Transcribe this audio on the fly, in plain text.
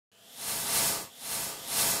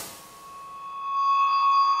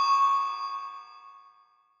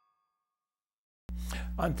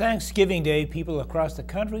On Thanksgiving Day, people across the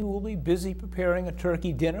country will be busy preparing a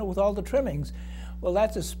turkey dinner with all the trimmings. Well,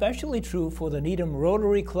 that's especially true for the Needham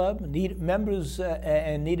Rotary Club members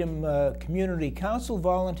and Needham Community Council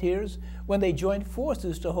volunteers when they joined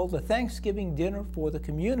forces to hold a Thanksgiving dinner for the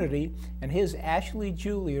community. And here's Ashley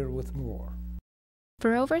Julier with more.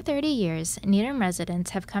 For over 30 years, Needham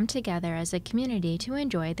residents have come together as a community to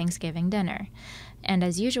enjoy Thanksgiving dinner. And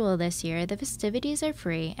as usual this year, the festivities are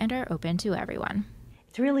free and are open to everyone.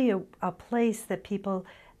 It's really a place that people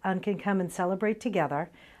can come and celebrate together.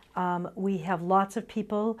 We have lots of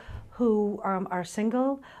people who are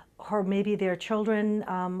single, or maybe their children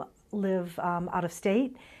live out of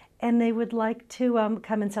state, and they would like to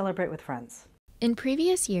come and celebrate with friends. In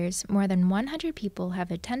previous years, more than 100 people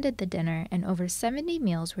have attended the dinner, and over 70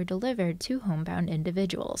 meals were delivered to homebound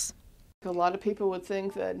individuals. A lot of people would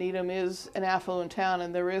think that Needham is an affluent town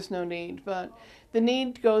and there is no need, but the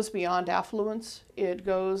need goes beyond affluence. It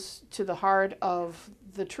goes to the heart of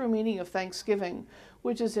the true meaning of Thanksgiving,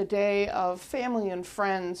 which is a day of family and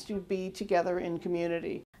friends to be together in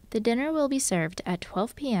community. The dinner will be served at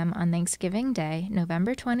 12 p.m. on Thanksgiving Day,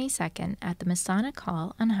 November 22nd at the Masonic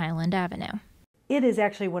Hall on Highland Avenue. It is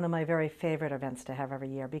actually one of my very favorite events to have every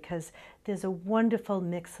year because there's a wonderful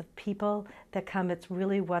mix of people that come. It's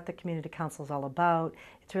really what the Community Council is all about.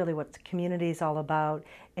 It's really what the community is all about.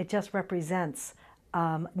 It just represents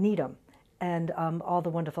Needham and all the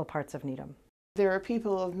wonderful parts of Needham. There are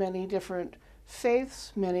people of many different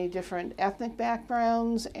faiths, many different ethnic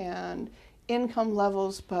backgrounds and income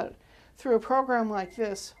levels, but through a program like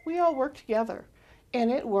this, we all work together,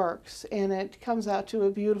 and it works, and it comes out to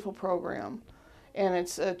a beautiful program. And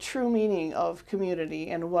it's a true meaning of community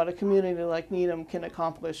and what a community like Needham can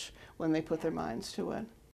accomplish when they put their minds to it.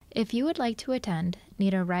 If you would like to attend,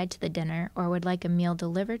 need a ride to the dinner, or would like a meal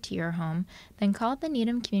delivered to your home, then call the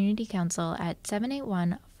Needham Community Council at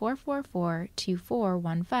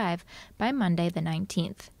 781-444-2415 by Monday the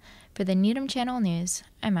 19th. For the Needham Channel News,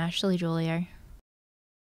 I'm Ashley Julier.